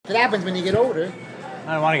It happens when you get older.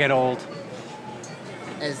 I don't want to get old.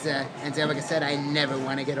 As Angelica said, I never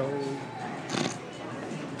want to get old.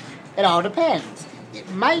 It all depends.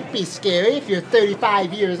 It might be scary if you're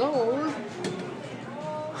 35 years old.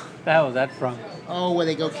 The hell was that from? Oh, where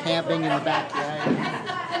they go camping in the backyard.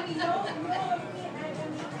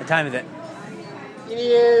 What time is it? It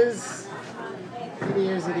is. It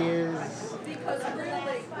is. It is. Because the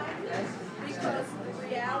reality kids, it's not.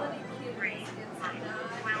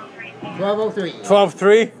 12:03.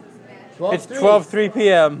 12:03? 12:03. It's 12:03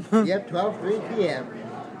 p.m. Yep, 12:03 p.m.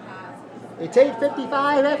 It's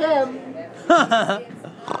 8:55 FM.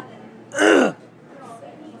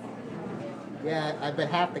 Yeah, I bet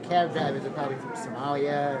half the cab drivers are probably from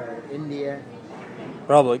Somalia or India,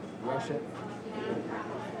 Probably. Russia.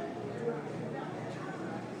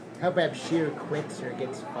 Hope Abshir quits or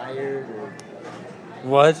gets fired or...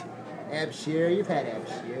 What? Abshir, you've had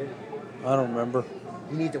Abshir. I don't remember.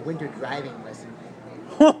 He needs a winter driving lesson.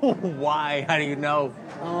 Why? How do you know?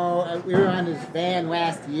 Oh, we were on his van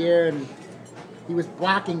last year and he was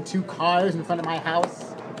blocking 2 cars in front of my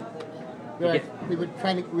house. We were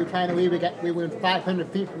trying to leave. We were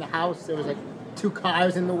 500 feet from the house. There was like 2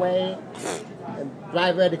 cars in the way. And the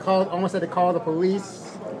driver almost had to call the police.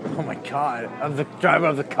 Oh my god. Of the driver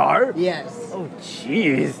of the car? Yes. Oh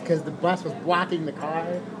jeez. Because the bus was blocking the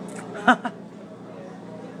car.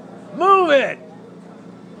 Move it!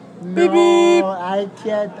 No, Beep, beep. I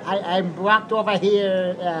can't. I'm blocked over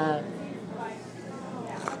here.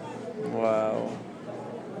 Wow.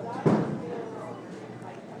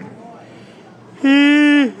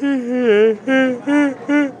 You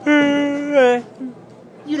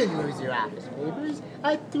didn't lose your office papers.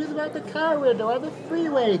 I threw them out the car window on the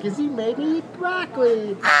freeway because he made me eat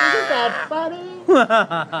broccoli. Isn't that funny?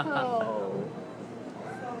 Oh.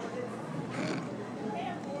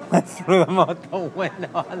 I threw them out the window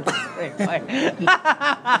on the freeway.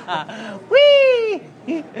 Whee!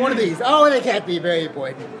 One of these. Oh, they can't be very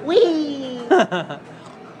important. Whee! I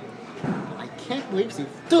can't believe she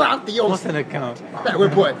threw out the old... What's an account? That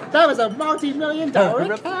report. That was a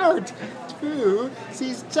multi-million-dollar account. True.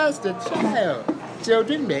 She's just a child.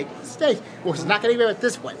 Children make mistakes. Well, she's not going to agree with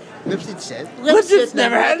this one. Lipstick says... Lipstick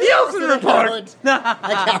never had the Olsen report.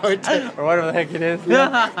 Account. Or whatever the heck it is. Be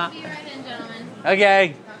right in, gentlemen.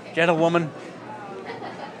 Okay. Gentlewoman.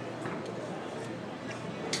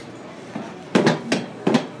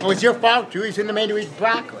 Oh, it's your fault, Drew. You shouldn't have made her eat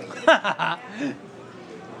broccoli.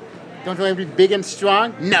 Don't you want to be big and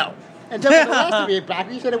strong? No. And tell me the last time you ate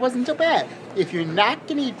broccoli, you said it wasn't so bad. If you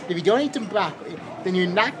don't eat some broccoli, then you're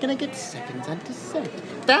not going to get seconds on dessert.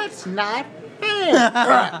 That's not fair.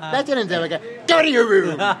 That's it, Angelica. Go to your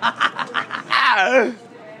room.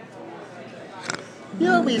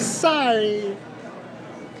 You'll be sorry.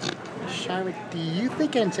 Charlotte, do you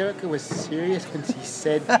think Angelica was serious when she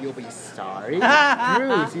said you'll be sorry?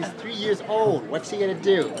 Drew, she's 3 years old. What's she going to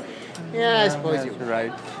do? Yeah, I suppose you're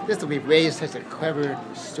right. Just to be raised such a clever and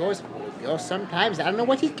resourceful girl, sometimes I don't know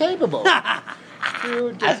what she's capable of.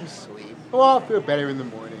 Drew, get some sleep. Oh, I'll feel better in the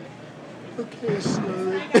morning. Okay,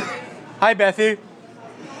 sorry. Hi, Bethy.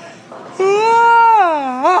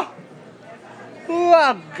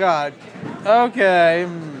 Oh, God. Okay.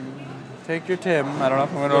 Take your Tim. I don't know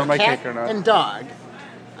if I'm going to order my cake or not. Cat and dog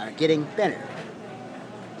are getting thinner.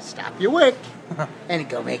 Stop your work and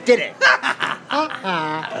go make dinner.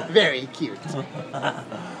 Very cute. I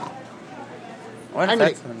wonder if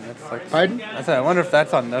that's on Netflix. Pardon? I wonder if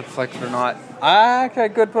that's on Netflix or not. Okay,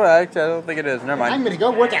 good point. Actually, I don't think it is. Never mind. I'm going to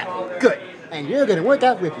go work out. Good. And you're going to work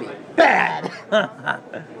out with me. Bad.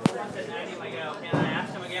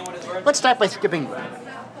 Let's start by skipping rope.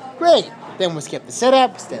 Great. Then we'll skip the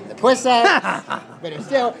sit-ups, then the push-ups. Better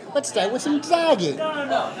still, let's start with some jogging.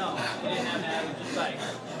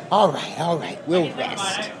 All right. We'll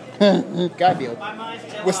rest. Garfield,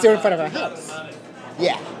 we're still in front of our house.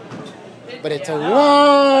 Yeah. But it's a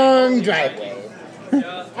long driveway.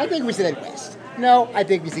 I think we should head west. No, I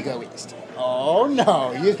think we should go east. Oh,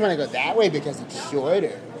 no. You just want to go that way because it's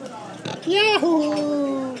shorter.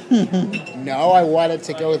 Yahoo! No, I wanted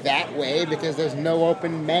to go that way because there's no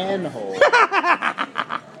open manhole.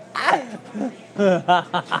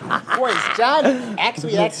 Boy, is John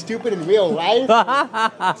actually that stupid in real life?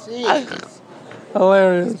 Jeez.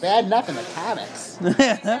 Hilarious. It's bad enough in the comics.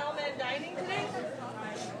 I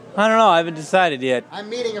don't know. I haven't decided yet. I'm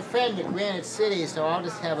meeting a friend at Granite City, so I'll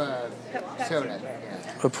just have a soda.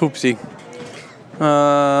 Yeah. A poopsie.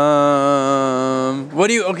 What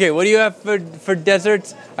do you have for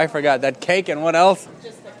desserts? I forgot that cake and what else?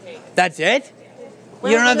 Just the cake. That's it?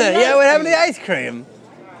 What You don't have happened the to the what ice happened to the ice cream?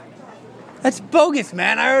 That's bogus,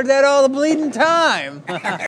 man. I heard that all the bleeding time.